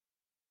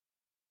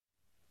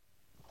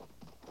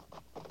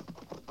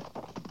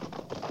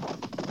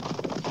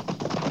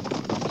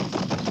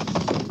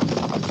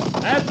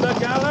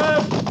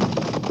Gallop!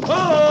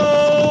 Ho!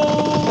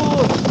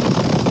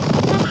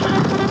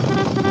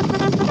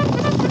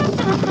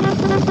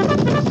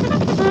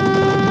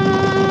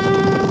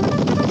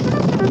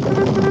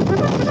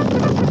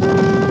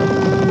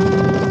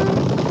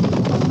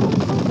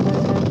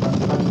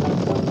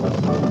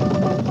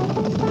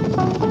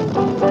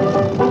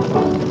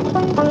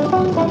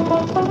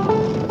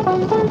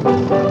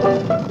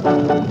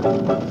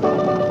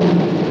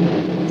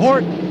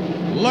 Fort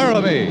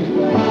Laramie.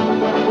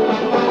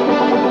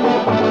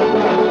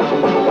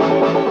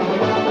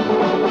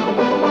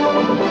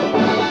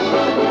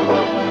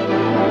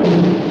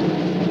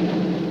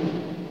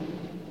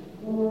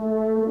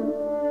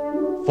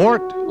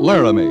 Fort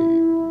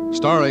Laramie,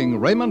 starring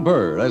Raymond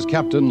Burr as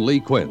Captain Lee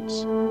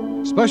Quince.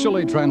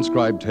 Specially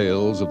transcribed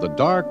tales of the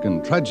dark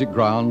and tragic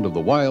ground of the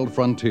wild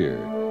frontier,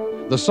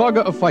 the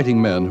saga of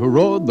fighting men who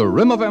rode the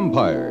rim of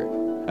empire,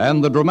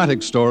 and the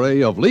dramatic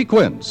story of Lee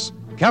Quince,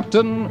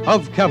 Captain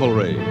of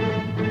Cavalry.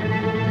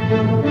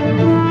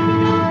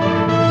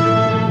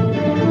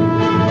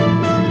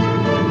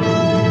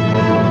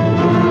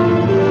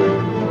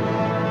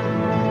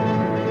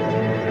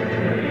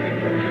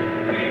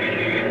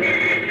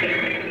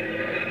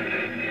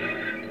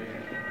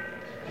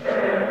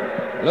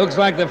 Looks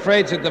like the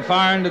freight's at the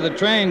far end of the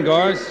train,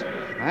 Gorse.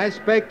 I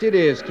expect it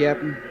is,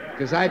 Captain,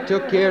 because I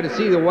took care to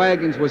see the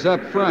wagons was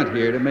up front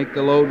here to make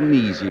the loading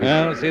easier.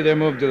 Well, see they're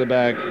moved to the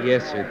back.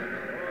 Yes, sir.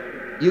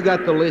 You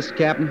got the list,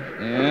 Captain?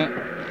 Yeah.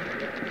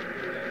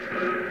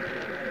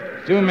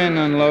 2 men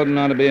unloading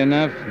ought to be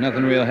enough.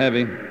 Nothing real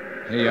heavy.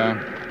 Here you are.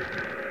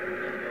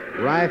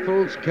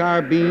 Rifles,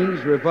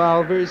 carbines,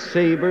 revolvers,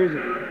 sabers.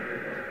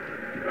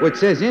 Well, it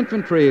says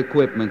infantry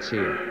equipment's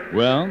here.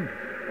 Well?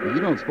 You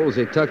don't suppose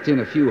they tucked in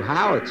a few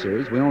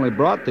howitzers? We only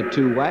brought the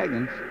 2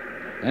 wagons.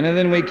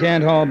 Anything we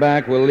can't haul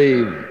back, we'll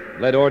leave.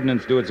 Let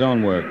ordnance do its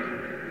own work.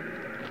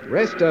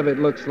 Rest of it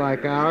looks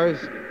like ours.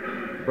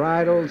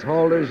 Bridles,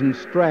 halters, and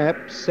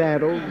straps,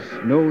 saddles,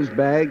 nose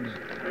bags.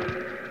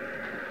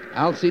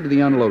 I'll see to the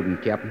unloading,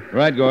 Captain.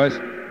 Right, Gorse.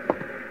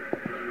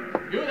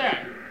 You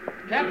there,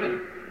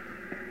 Captain.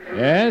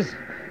 Yes?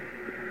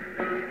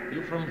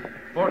 You from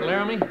Fort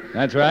Laramie?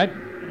 That's right.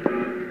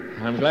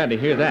 I'm glad to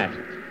hear that.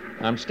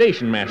 I'm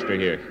station master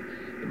here.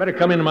 You better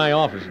come into my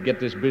office and get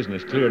this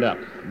business cleared up.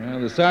 Well,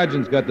 the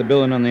sergeant's got the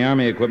billing on the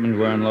Army equipment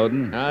we're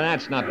unloading. Now,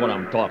 that's not what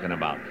I'm talking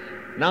about.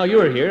 Now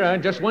you're here, I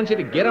just want you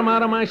to get 'em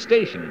out of my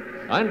station.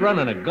 I'm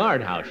running a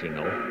guardhouse, you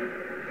know.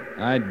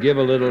 I'd give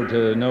a little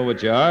to know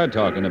what you are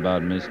talking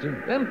about,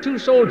 mister. Them 2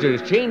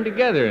 soldiers chained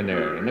together in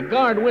there, and the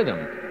guard with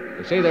them.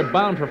 They say they're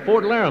bound for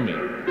Fort Laramie.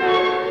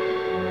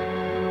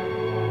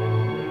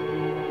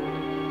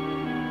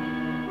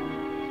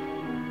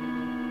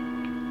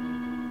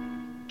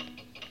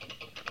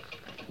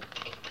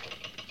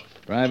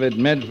 Private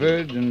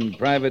Medford and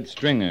Private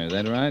Stringer,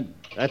 that right?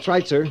 That's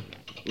right, sir.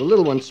 The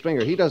little one's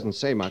Stringer. He doesn't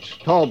say much.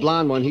 Tall,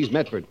 blond one, he's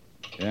Medford.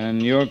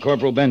 And you're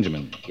Corporal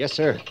Benjamin. Yes,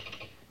 sir.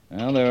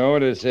 Well, their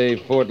orders say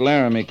Fort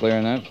Laramie clear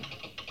enough.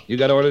 You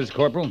got orders,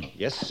 Corporal?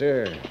 Yes,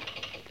 sir.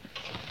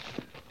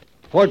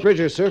 Fort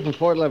Bridger, sir, from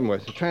Fort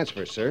Leavenworth. A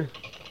transfer, sir.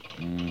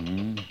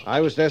 Mm-hmm. I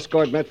was to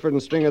escort Medford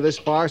and Stringer this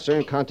far, sir,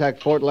 and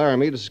contact Fort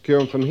Laramie to secure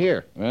them from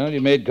here. Well,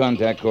 you made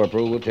contact,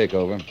 Corporal. We'll take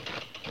over.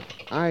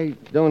 I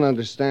don't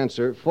understand,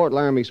 sir. Fort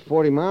Laramie's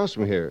 40 miles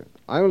from here.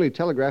 I only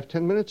telegraphed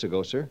 10 minutes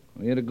ago, sir.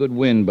 We had a good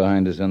wind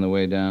behind us on the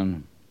way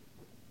down.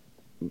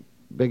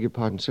 Beg your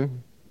pardon, sir?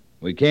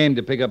 We came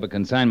to pick up a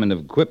consignment of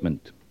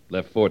equipment.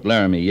 Left Fort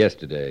Laramie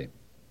yesterday.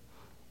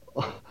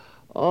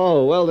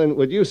 Oh, well, then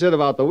what you said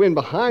about the wind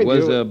behind It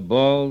was you... a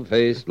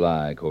bald-faced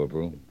lie,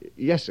 Corporal.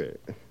 Yes, sir.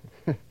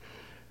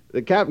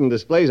 The captain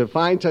displays a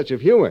fine touch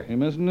of humor. You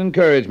mustn't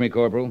encourage me,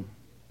 Corporal.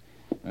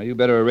 Now, you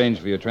better arrange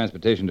for your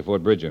transportation to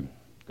Fort Bridger.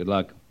 Good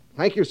luck.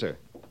 Thank you, sir.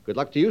 Good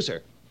luck to you,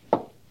 sir.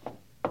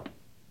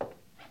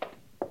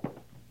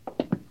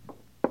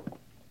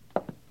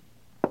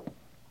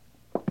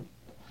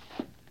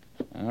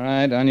 All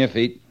right, on your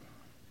feet.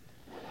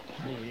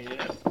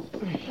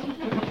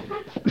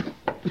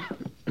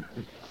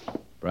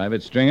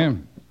 Private Stringer?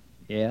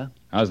 Yeah,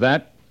 How's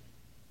that?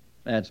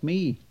 that's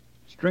me,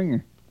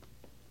 Stringer.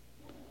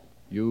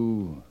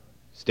 You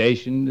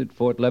stationed at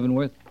Fort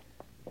Leavenworth?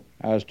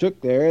 I was took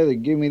there. They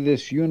give me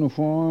this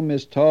uniform,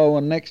 this tall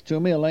one next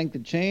to me, a length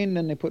of chain,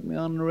 then they put me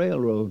on the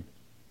railroad.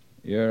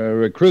 You're a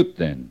recruit,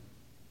 then?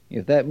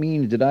 If that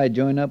means that I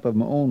join up of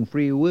my own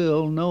free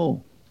will,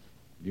 no.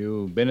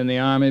 You been in the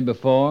Army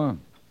before?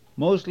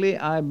 Mostly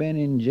I've been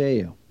in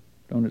jail.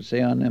 Don't it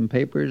say on them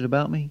papers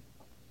about me?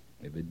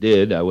 If it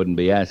did, I wouldn't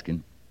be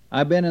asking.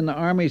 I've been in the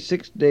Army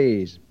 6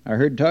 days. I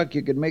heard talk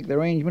you could make the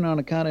arrangement on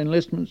account of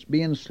enlistments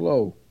being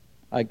slow.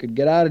 I could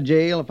get out of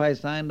jail if I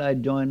signed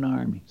I'd join the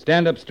Army.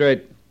 Stand up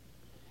straight.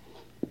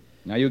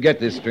 Now, you get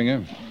this,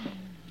 Stringer.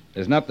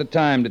 There's not the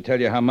time to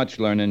tell you how much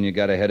learning you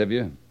got ahead of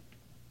you.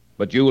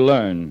 But you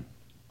learn,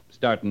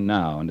 starting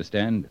now,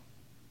 understand?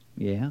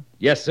 Yeah?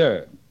 Yes,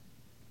 sir.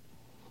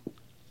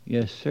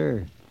 Yes,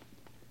 sir.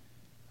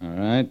 All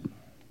right.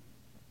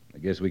 I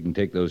guess we can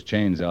take those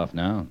chains off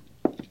now.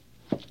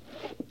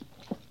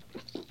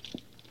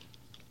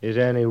 Is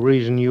there any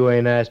reason you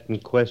ain't asking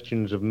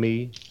questions of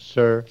me,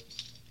 sir?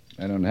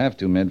 I don't have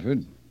to,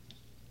 Medford.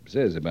 It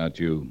says about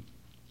you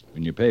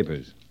in your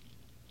papers.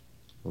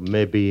 Well,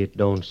 maybe it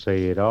don't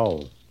say it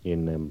all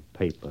in them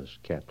papers,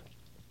 Captain.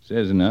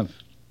 Says enough.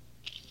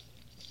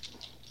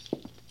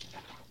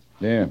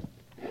 There.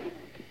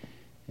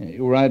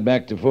 You ride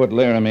back to Fort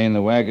Laramie in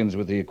the wagons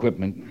with the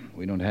equipment.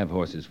 We don't have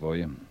horses for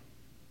you.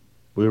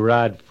 We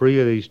ride free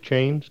of these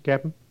chains,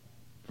 Captain?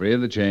 Free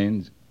of the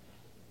chains.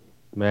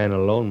 Man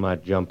alone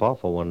might jump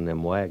off of one of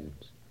them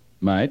wagons.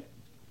 Might.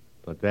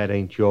 But that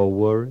ain't your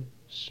worry,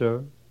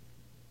 sir?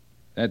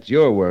 That's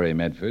your worry,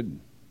 Medford.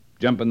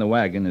 Jumping the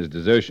wagon is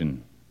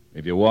desertion.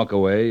 If you walk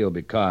away, you'll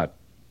be caught.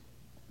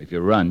 If you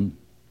run,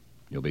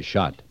 you'll be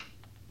shot.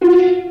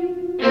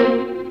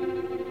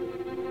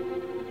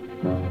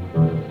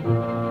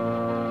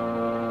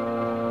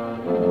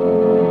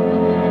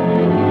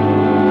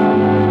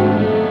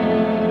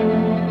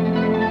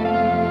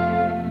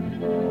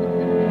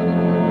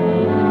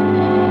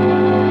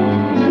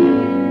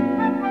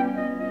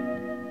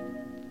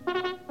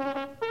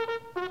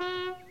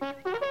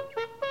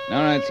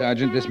 All right,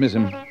 Sergeant, dismiss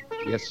him.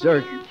 Yes,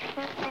 sir.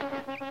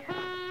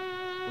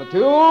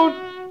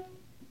 Platoon!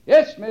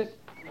 Yes, miss.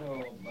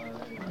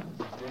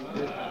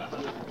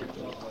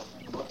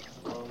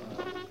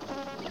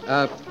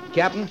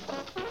 Captain,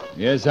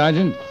 Yes,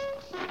 Sergeant?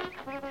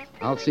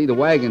 I'll see the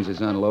wagons is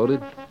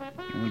unloaded.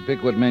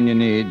 Pick what men you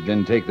need,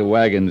 then take the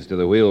wagons to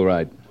the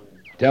wheelwright.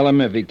 Tell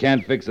him if he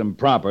can't fix them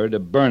proper, to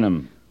burn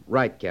them.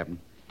 Right, Captain.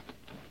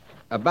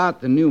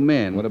 About the new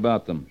men. What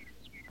about them?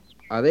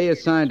 Are they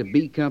assigned to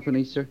B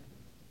Company, sir?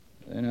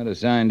 They're not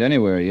assigned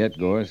anywhere yet,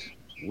 Gorse.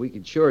 We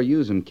could sure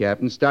use them,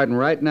 Captain, starting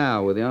right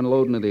now with the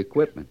unloading of the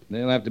equipment.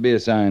 They'll have to be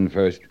assigned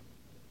first.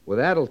 Well,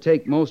 that'll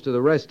take most of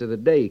the rest of the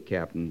day,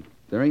 Captain.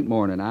 There ain't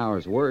more than an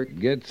hour's work.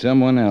 Get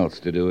someone else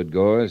to do it,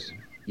 Gorse.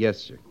 Yes,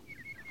 sir.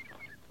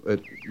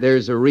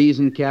 There's a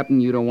reason, Captain,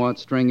 you don't want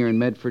Stringer and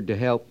Medford to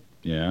help?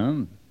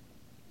 Yeah?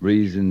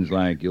 Reasons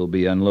like you'll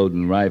be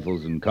unloading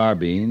rifles and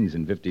carbines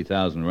and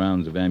 50,000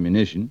 rounds of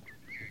ammunition.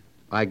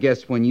 I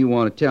guess when you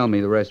want to tell me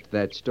the rest of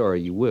that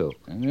story, you will.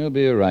 And there'll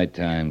be a right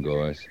time,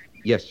 Gorse.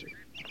 Yes, sir.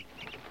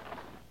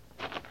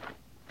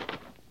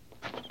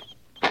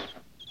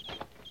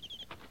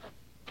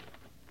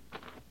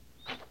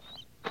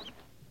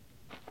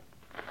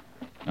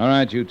 All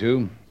right, you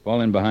two.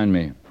 Fall in behind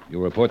me.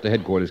 You'll report to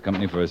headquarters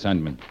company for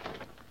assignment.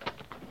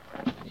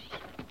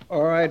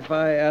 All right if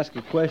I ask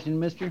a question,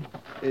 mister?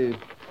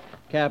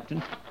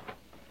 Captain?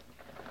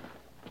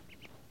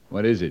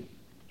 What is it?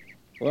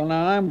 Well,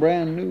 now, I'm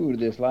brand new to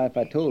this life.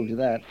 I told you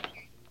that.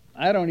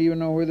 I don't even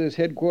know where this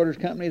headquarters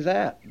company's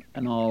at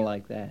and all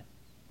like that.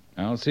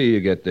 I'll see you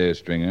get there,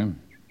 Stringer.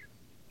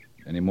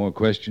 Any more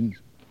questions?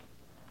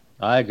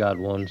 I got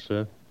one,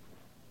 sir.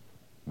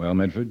 Well,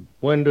 Medford?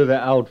 When do they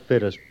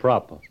outfit us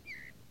proper?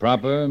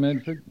 Proper,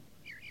 Medford?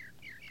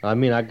 I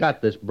mean, I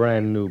got this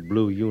brand new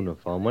blue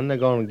uniform. When they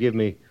gonna give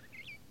me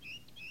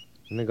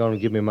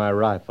my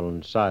rifle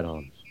and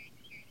sidearms?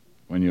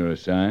 When you're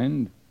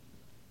assigned?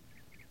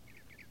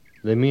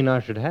 They mean I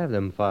should have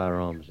them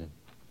firearms in.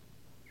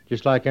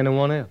 Just like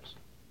anyone else.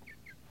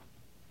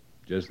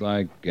 Just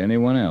like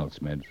anyone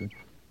else, Medford.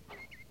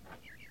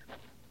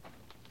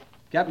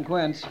 Captain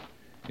Quince,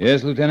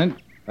 Yes, Lieutenant?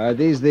 are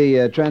these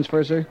the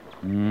transfers, sir?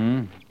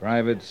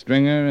 Private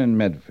Stringer and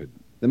Medford.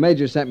 The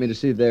major sent me to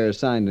see if they're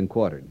assigned and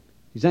quartered.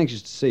 He's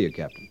anxious to see you,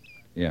 Captain.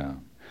 Yeah.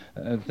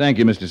 Thank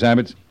you, Mr.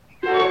 Sabbats.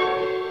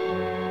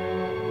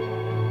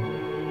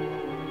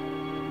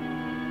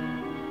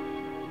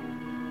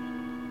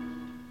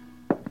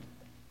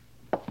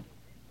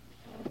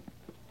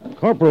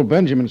 Corporal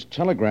Benjamin's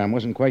telegram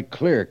wasn't quite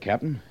clear,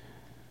 Captain.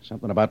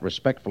 Something about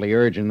respectfully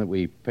urging that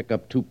we pick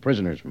up 2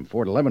 prisoners from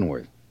Fort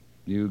Leavenworth.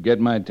 You get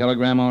my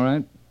telegram all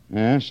right?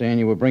 Yeah, saying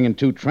you were bringing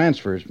 2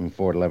 transfers from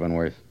Fort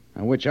Leavenworth.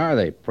 Now, which are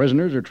they,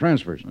 prisoners or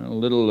transfers? A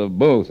little of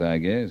both, I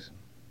guess.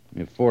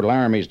 If Fort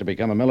Laramie's to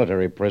become a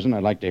military prison,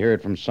 I'd like to hear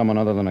it from someone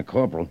other than a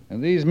corporal.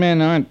 And these men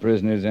aren't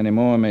prisoners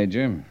anymore,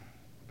 Major.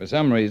 For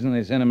some reason,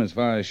 they sent them as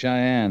far as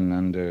Cheyenne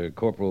under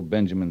Corporal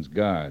Benjamin's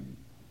guard.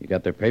 You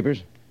got their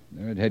papers?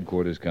 They're at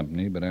headquarters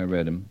company, but I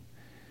read them.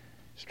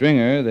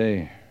 Stringer,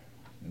 they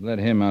let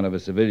him out of a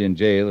civilian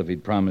jail if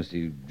he'd promised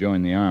he'd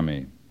join the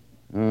Army.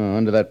 Oh,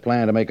 under that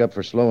plan to make up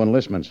for slow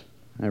enlistments.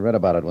 I read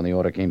about it when the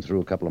order came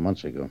through a couple of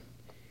months ago.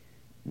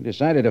 We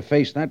decided to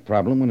face that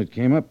problem when it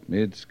came up.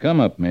 It's come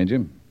up,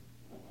 Major.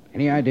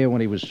 Any idea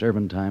what he was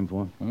serving time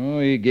for? Oh,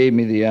 he gave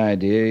me the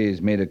idea.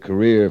 He's made a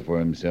career for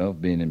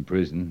himself being in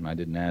prison. I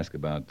didn't ask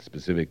about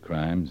specific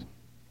crimes.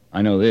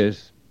 I know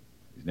this.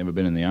 He's never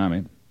been in the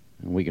Army.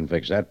 We can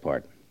fix that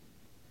part.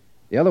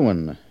 The other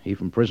one, he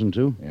from prison,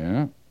 too?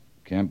 Yeah.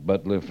 Camp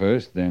Butler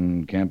first,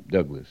 then Camp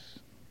Douglas.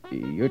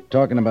 You're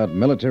talking about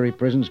military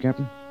prisons,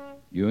 Captain?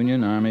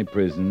 Union Army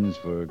prisons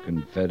for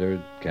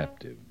Confederate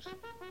captives.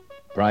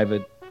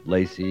 Private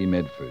Lacey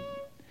Medford.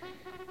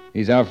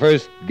 He's our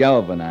first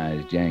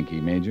galvanized Yankee,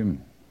 Major.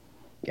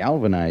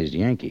 Galvanized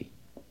Yankee?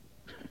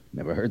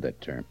 Never heard that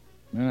term.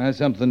 Well, it has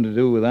something to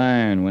do with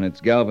iron. When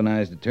it's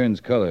galvanized, it turns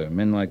color.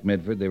 Men like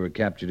Medford, they were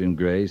captured in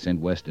gray, sent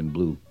west in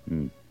blue.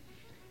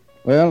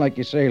 Well, like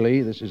you say,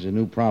 Lee, this is a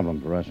new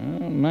problem for us.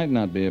 Well, it might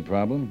not be a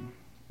problem.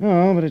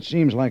 No, but it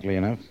seems likely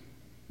enough.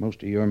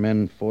 Most of your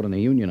men fought in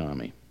the Union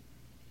Army.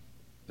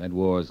 That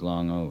war's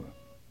long over.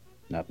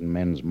 Not in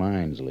men's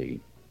minds,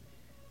 Lee.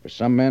 For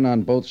some men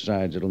on both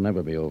sides, it'll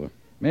never be over.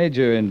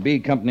 Major, in B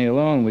Company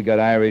alone, we got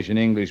Irish and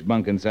English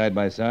bunking side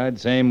by side.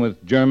 Same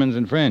with Germans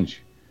and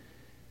French.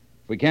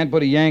 If we can't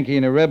put a Yankee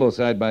and a rebel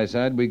side by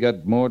side, we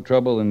got more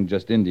trouble than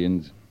just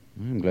Indians.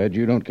 I'm glad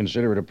you don't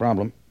consider it a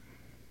problem.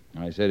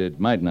 I said it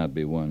might not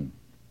be one.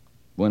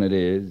 When it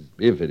is,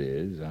 if it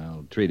is,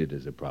 I'll treat it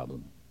as a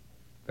problem.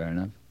 Fair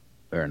enough?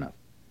 Fair enough.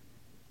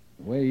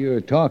 The way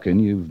you're talking,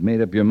 you've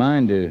made up your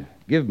mind to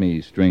give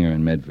me Stringer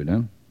and Medford,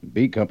 huh?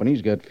 B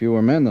Company's got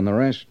fewer men than the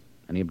rest.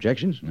 Any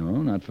objections? No,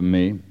 not from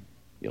me.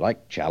 You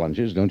like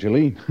challenges, don't you,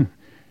 Lee?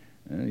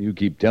 You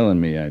keep telling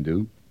me I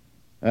do.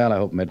 Well, I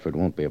hope Medford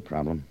won't be a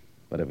problem.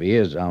 But if he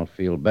is, I'll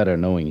feel better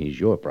knowing he's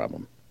your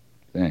problem.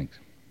 Thanks.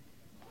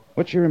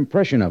 What's your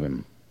impression of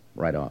him,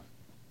 right off?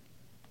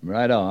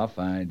 Right off,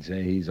 I'd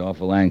say he's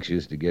awful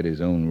anxious to get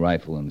his own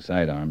rifle and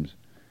sidearms.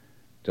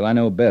 Till I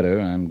know better,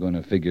 I'm going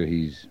to figure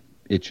he's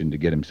itching to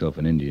get himself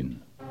an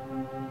Indian.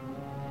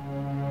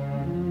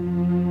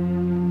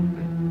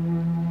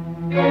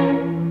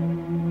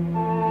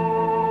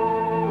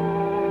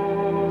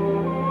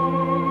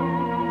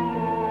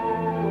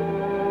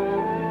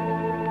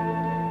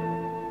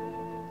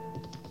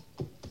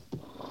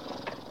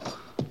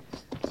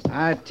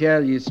 I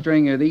tell you,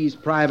 Stringer, these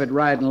private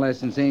riding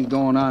lessons ain't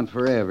going on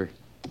forever.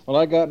 Well,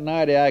 I got an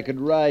idea I could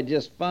ride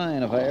just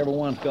fine if I ever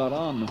once got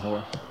on the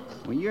horse.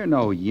 Well, you're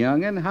no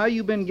young'un. How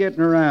you been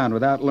getting around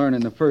without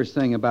learning the first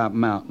thing about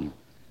mounting?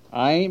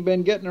 I ain't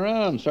been getting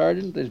around,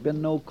 Sergeant. There's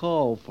been no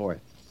call for it.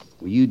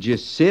 Will you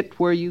just sit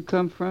where you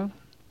come from?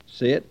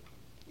 Sit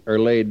or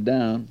laid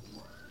down.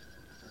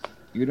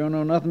 You don't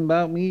know nothing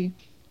about me?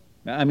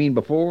 I mean,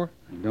 before?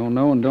 Don't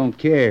know and don't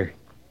care.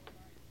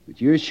 But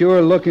you're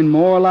sure looking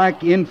more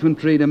like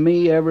infantry to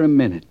me every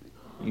minute.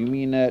 You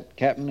mean that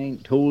Captain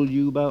ain't told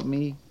you about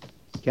me?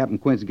 Captain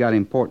Quint's got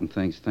important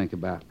things to think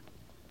about.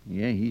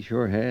 Yeah, he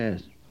sure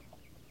has.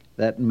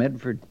 That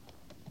Medford.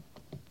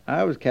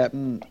 I was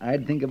captain,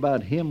 I'd think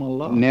about him a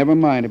lot. Never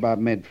mind about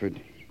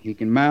Medford. He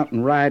can mount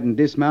and ride and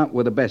dismount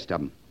with the best of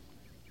them.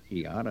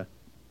 He oughta.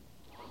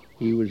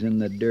 He was in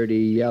the dirty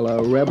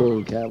yellow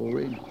rebel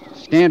cavalry.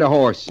 Stand a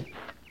horse.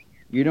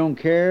 You don't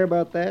care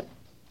about that?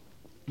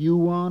 You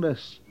want a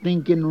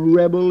stinking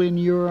rebel in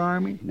your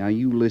army? Now,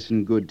 you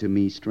listen good to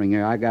me,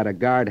 Stringer. I got a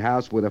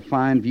guardhouse with a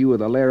fine view of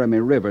the Laramie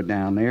River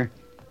down there.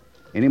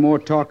 Any more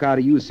talk out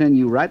of you send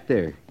you right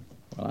there.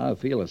 Well, I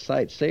feel a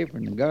sight safer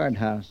in the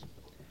guardhouse.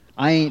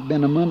 I ain't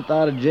been a month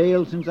out of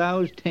jail since I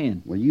was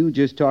 10. Well, you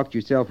just talked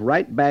yourself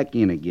right back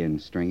in again,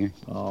 Stringer.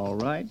 All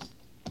right.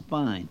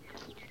 Fine.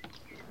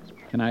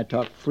 Can I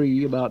talk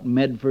free about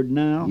Medford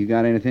now? You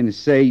got anything to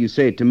say, you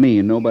say it to me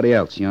and nobody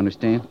else, you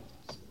understand?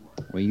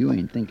 Well, you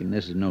ain't thinking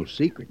this is no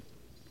secret.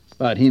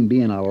 About him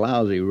being a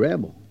lousy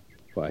rebel.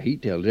 Why, he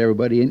tells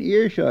everybody in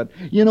earshot.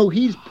 You know,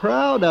 he's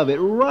proud of it,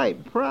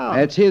 right proud.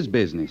 That's his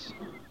business.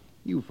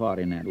 You fought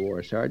in that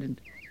war,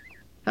 Sergeant.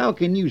 How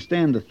can you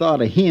stand the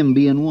thought of him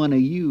being one of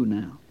you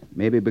now?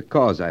 Maybe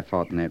because I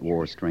fought in that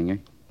war, Stringer.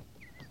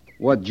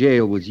 What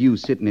jail was you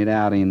sitting it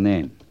out in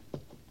then?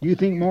 You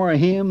think more of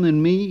him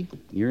than me?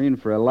 You're in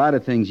for a lot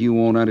of things you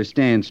won't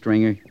understand,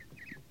 Stringer.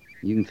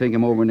 You can think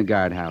 'em over in the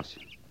guardhouse.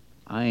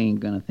 I ain't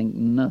gonna think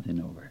nothing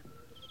over.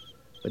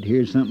 But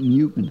here's something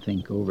you can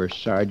think over,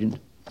 Sergeant.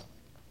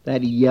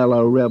 That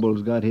yellow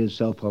rebel's got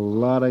himself a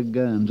lot of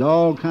guns,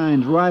 all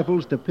kinds,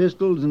 rifles to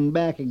pistols and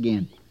back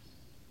again.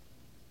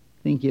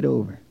 Think it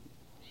over.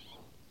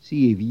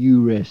 See if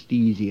you rest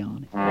easy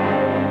on it.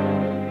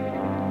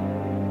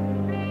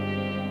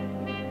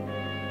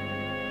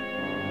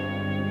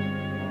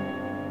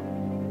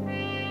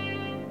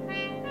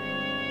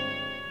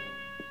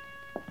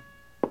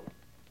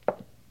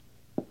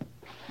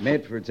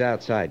 Medford's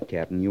outside,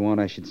 Captain. You want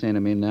I should send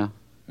him in now?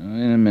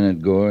 In a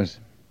minute, Gorse.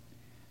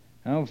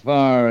 How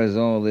far has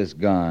all this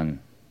gone?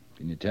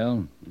 Can you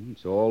tell?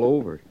 It's all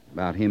over.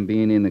 About him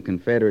being in the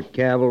Confederate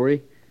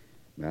cavalry,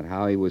 about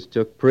how he was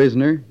took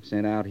prisoner,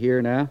 sent out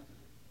here now.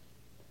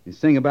 This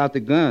thing about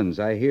the guns,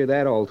 I hear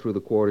that all through the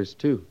quarters,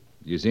 too.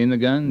 You seen the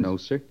guns? No,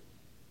 sir.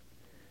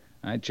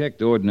 I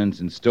checked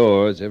ordnance and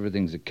stores.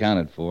 Everything's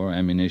accounted for.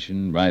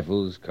 Ammunition,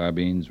 rifles,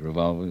 carbines,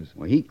 revolvers.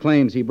 Well, he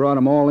claims he brought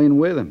them all in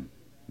with him.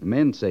 The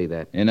men say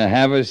that. In a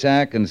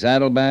haversack and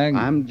saddlebag?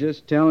 I'm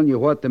just telling you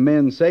what the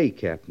men say,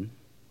 Captain.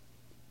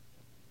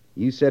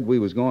 You said we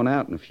was going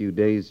out in a few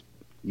days.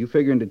 You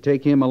figuring to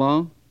take him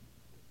along?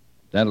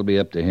 That'll be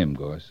up to him,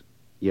 Gorse.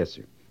 Yes,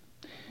 sir.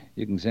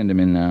 You can send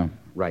him in now.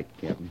 Right,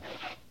 Captain.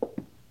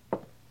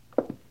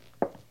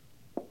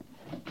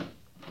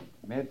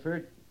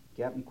 Medford,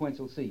 Captain Quince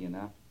will see you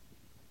now.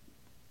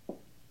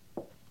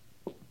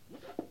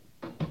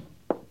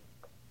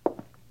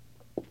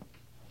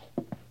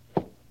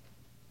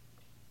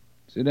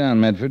 Sit down,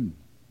 Medford.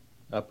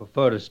 I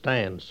prefer to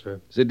stand, sir.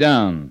 Sit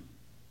down.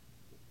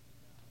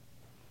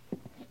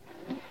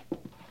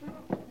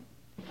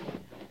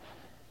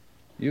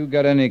 You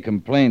got any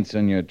complaints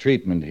on your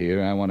treatment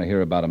here? I want to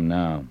hear about them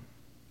now.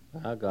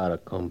 I got a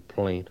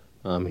complaint.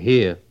 I'm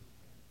here.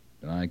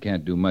 I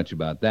can't do much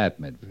about that,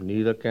 Medford.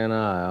 Neither can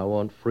I. I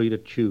want free to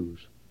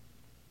choose.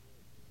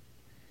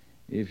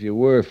 If you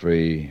were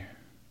free,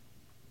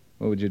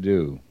 what would you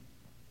do?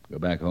 Go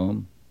back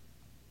home?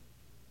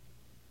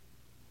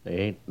 There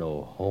ain't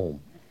no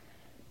home.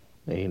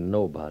 There ain't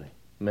nobody.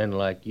 Men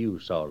like you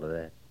saw to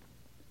that.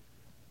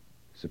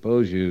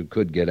 Suppose you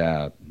could get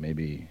out,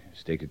 maybe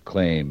stake a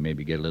claim,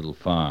 maybe get a little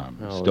farm,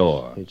 No,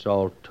 store. It's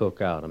all took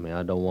out of me.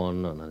 I don't want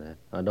none of that.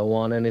 I don't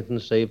want anything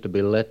save to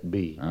be let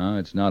be. Oh,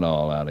 it's not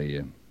all out of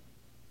you.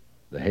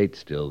 The hate's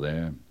still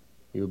there.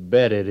 You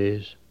bet it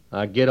is.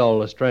 I get all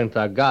the strength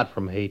I got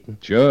from hating.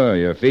 Sure,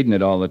 you're feeding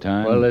it all the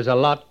time. Well, there's a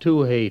lot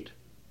to hate.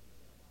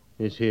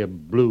 This here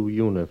blue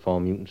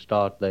uniform, you can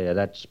start there.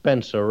 That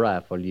Spencer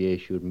rifle you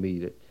issued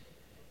me.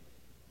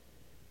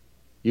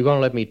 You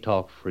gonna let me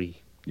talk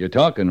free? You're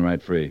talking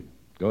right free.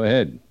 Go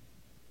ahead.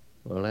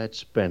 Well, that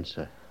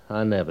Spencer.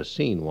 I never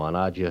seen one.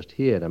 I just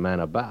heard a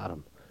man about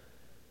him.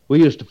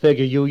 We used to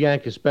figure you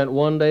Yankees spent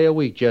one day a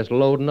week just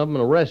loading them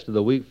and the rest of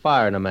the week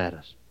firing them at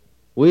us.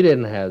 We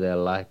didn't have their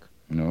like.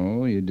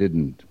 No, you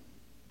didn't.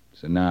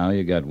 So now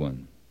you got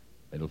one.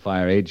 It'll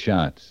fire 8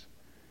 shots.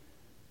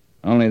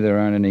 Only there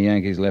aren't any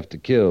Yankees left to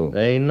kill.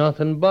 They ain't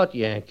nothing but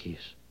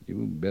Yankees. You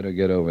better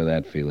get over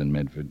that feeling,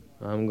 Medford.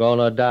 I'm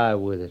gonna die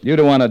with it. You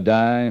don't want to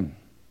die.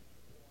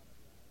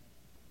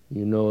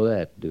 You know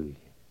that, do you?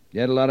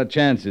 You had a lot of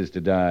chances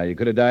to die. You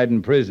could have died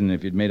in prison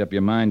if you'd made up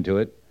your mind to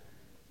it.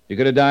 You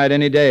could have died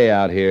any day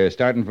out here,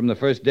 starting from the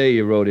first day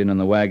you rode in on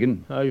the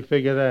wagon. How you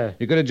figure that?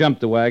 You could have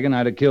jumped the wagon.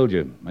 I'd have killed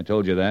you. I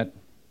told you that.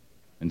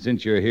 And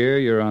since you're here,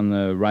 you're on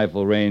the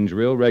rifle range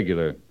real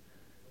regular.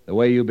 The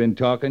way you've been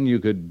talking, you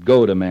could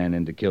goad a man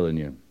into killing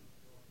you.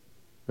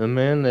 The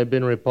men, they've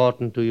been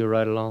reporting to you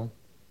right along?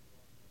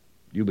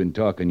 You've been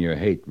talking your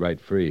hate right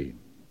free.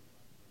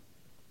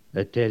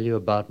 They tell you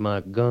about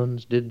my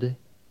guns, did they?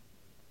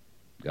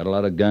 Got a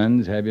lot of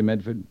guns, have you,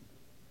 Medford?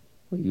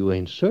 Well, you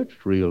ain't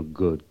searched real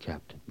good,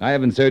 Captain. I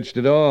haven't searched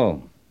at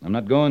all. I'm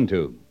not going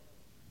to.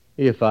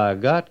 If I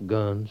got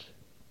guns,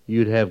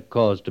 you'd have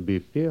cause to be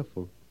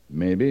fearful.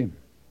 Maybe.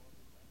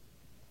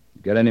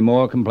 Got any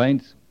more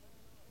complaints?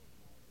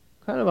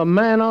 What kind of a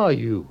man are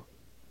you?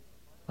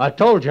 I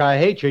told you I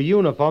hate your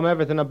uniform,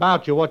 everything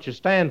about you, what you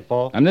stand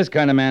for. I'm this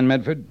kind of man,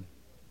 Medford.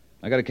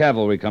 I got a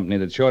cavalry company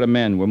that's short of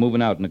men. We're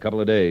moving out in a couple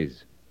of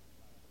days.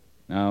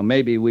 Now,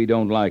 maybe we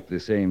don't like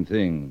the same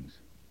things,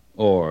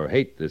 or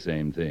hate the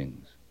same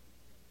things.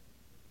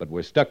 But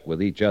we're stuck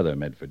with each other,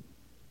 Medford.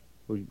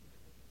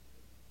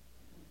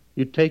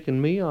 You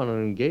taking me on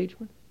an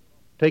engagement?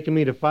 Taking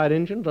me to fight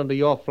Indians under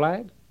your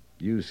flag?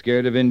 You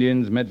scared of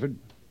Indians, Medford?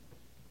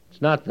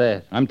 It's not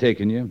that. I'm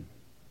taking you.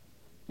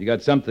 You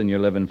got something you're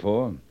living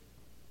for.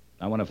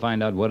 I want to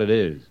find out what it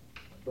is.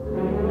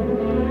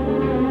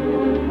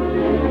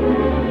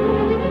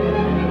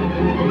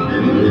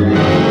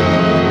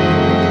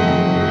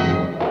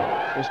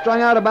 We're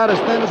strung out about as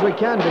thin as we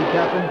can be,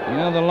 Captain. You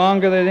know, the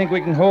longer they think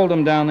we can hold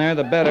them down there,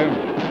 the better.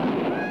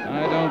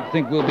 I don't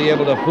think we'll be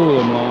able to fool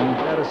them long.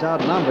 Got us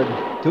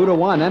outnumbered. 2 to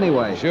 1,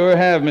 anyway. Sure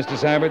have, Mr.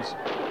 Syberts.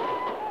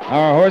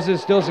 Our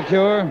horses still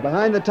secure?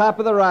 Behind the top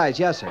of the rise,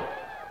 yes, sir.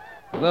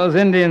 If those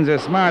Indians are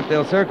smart,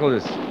 they'll circle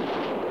us.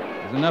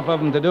 There's enough of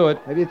them to do it.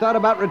 Have you thought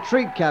about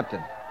retreat,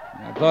 Captain?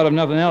 I've thought of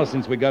nothing else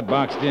since we got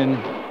boxed in.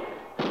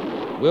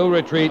 We'll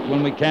retreat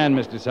when we can,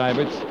 Mr.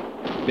 Syberts.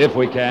 If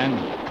we can.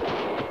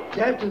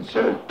 Captain,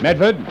 sir.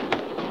 Medford?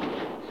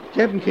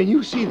 Captain, can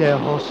you see their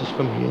horses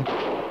from here?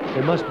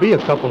 There must be a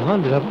couple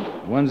hundred of them.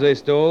 The ones they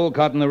stole,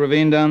 caught in the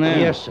ravine down there?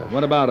 Yes, sir.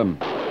 What about them?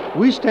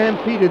 We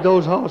stampeded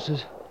those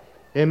horses.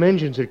 Them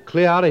engines would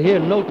clear out of here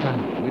in no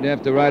time. We'd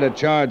have to ride a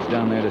charge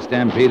down there to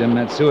stampede them.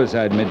 That's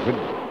suicide, Medford.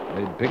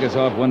 They'd pick us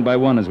off one by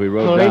one as we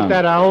rode Well, down. ain't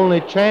that our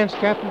only chance,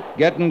 Captain?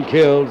 Getting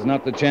killed's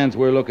not the chance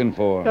we're looking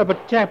for. Yeah,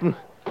 but, Captain,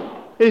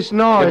 this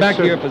noise, Get back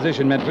sir. to your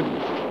position, Medford.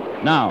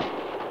 Now.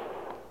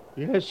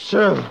 Yes,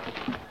 sir.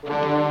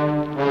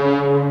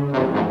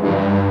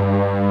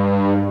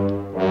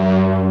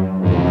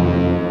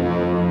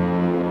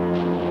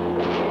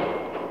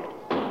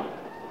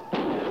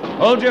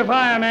 Hold your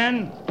fire,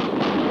 men.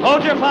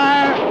 Hold your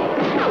fire.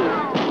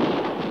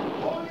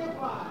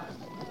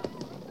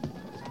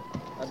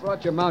 I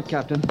brought your mount,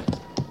 Captain.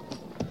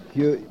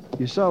 You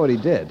saw what he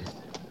did.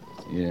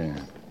 Yeah.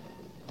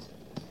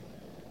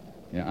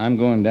 Yeah, I'm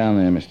going down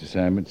there, Mr.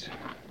 Syberts.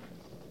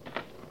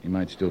 He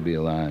might still be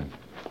alive.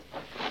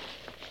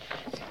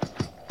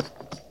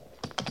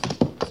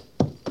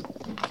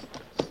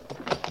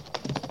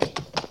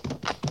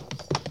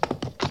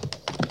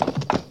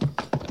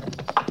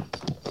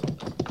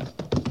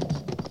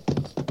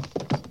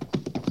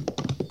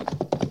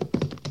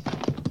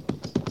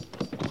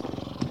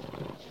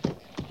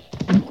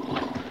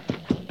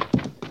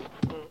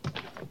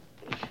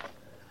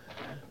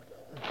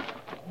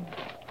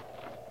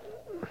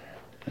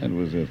 That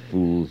was a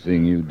fool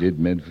thing you did,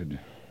 Medford.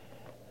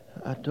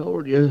 I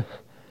told you,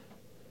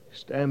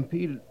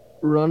 Stampede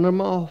run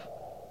them off.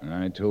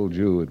 I told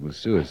you it was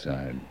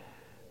suicide.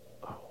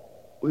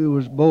 We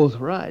was both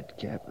right,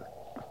 Captain.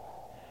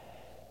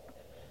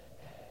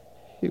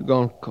 You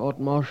gonna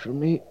court-martial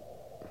me?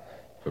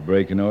 For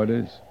breaking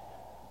orders?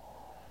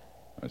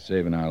 Or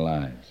saving our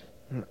lives?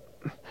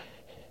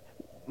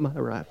 My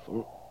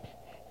rifle.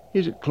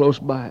 Is it close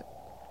by?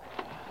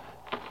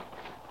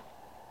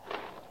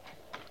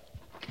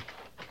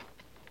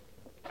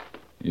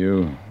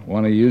 You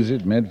want to use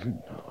it, Medford?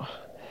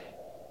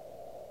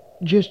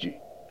 Just you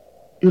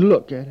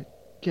look at it,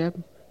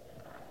 Captain.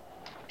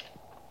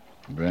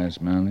 Brass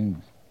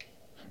mountings?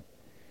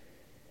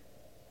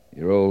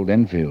 Your old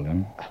Enfield,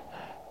 huh?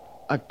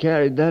 I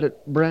carried that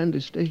at Brandy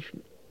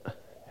Station,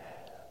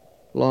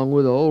 along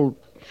with an old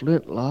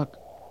flintlock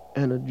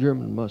and a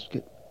German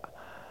musket.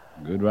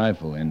 Good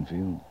rifle,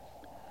 Enfield.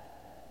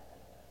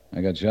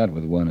 I got shot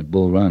with one at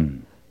Bull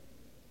Run.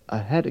 I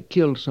had to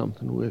kill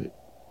something with it,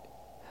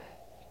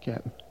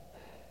 Captain.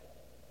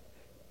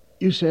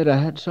 You said I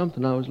had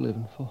something I was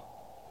living for.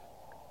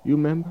 You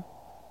remember?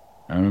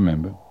 I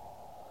remember.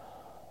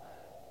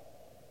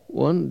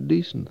 One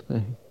decent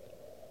thing.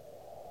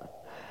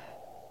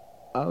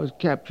 I was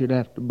captured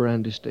after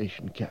Brandy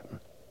Station, Captain.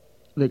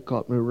 They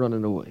caught me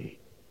running away.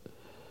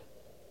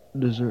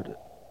 Deserted.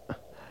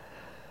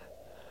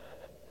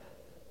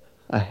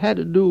 I had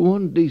to do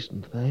one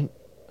decent thing.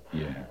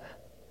 Yeah.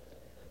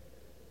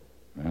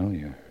 Well,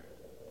 you're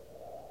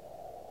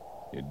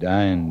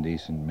dying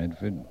decent,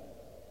 Medford.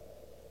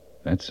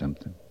 That's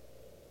something.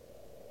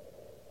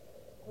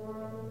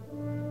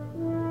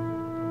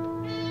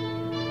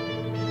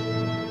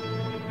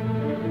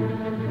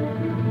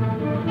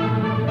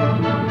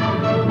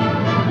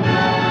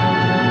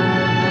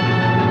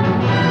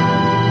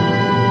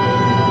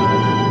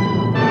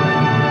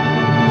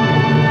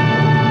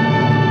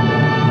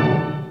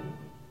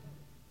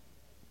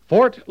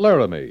 Fort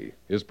Laramie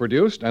is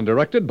produced and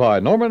directed by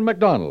Norman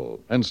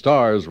Macdonald and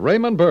stars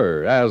Raymond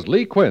Burr as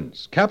Lee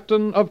Quince,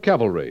 Captain of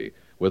Cavalry,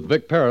 with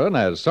Vic Perrin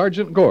as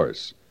Sergeant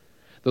Gorse.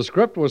 The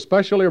script was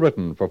specially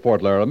written for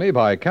Fort Laramie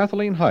by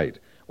Kathleen Height,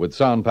 with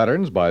sound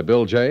patterns by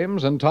Bill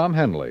James and Tom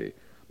Henley.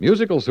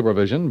 Musical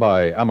supervision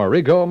by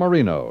Amerigo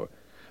Marino.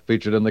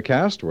 Featured in the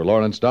cast were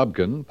Lawrence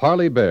Dobkin,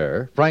 Parley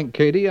Bear, Frank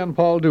Cady, and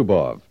Paul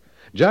Dubov.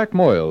 Jack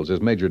Moyles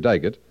is Major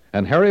Daggett,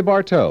 and Harry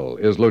Bartell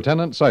is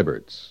Lieutenant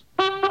Seiberts.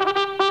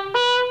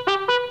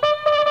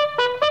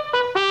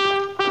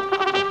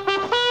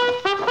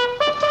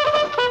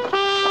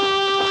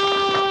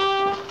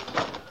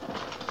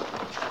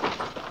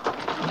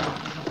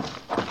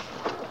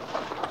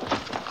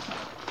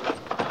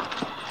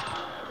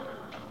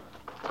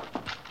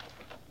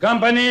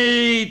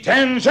 Company,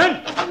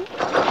 tension!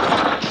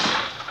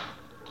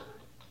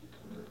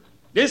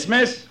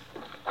 Dismiss.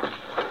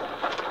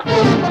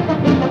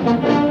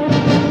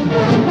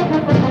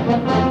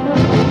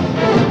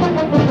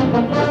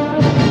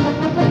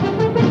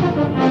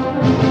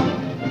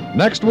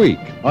 Next week,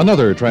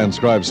 another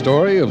transcribed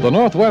story of the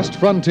Northwest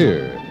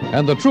frontier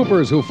and the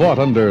troopers who fought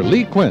under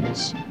Lee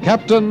Quince,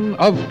 Captain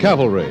of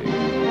Cavalry.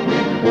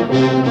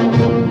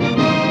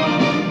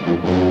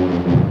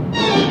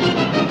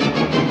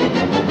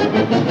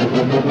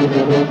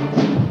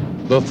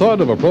 The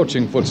thud of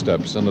approaching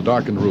footsteps in the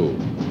darkened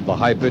room, the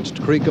high-pitched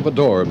creak of a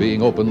door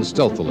being opened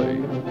stealthily,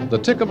 the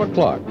tick of a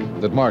clock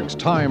that marks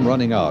time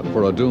running out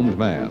for a doomed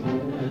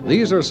man.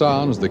 These are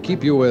sounds that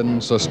keep you in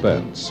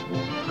suspense.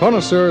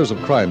 Connoisseurs of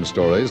crime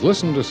stories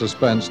listen to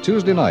Suspense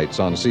Tuesday nights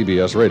on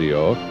CBS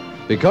Radio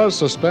because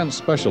Suspense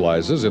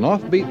specializes in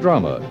offbeat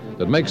drama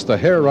that makes the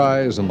hair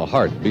rise and the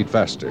heart beat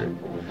faster.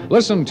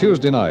 Listen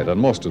Tuesday night on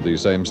most of these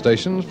same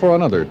stations for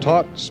another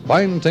taut,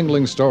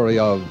 spine-tingling story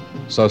of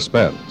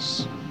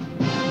suspense.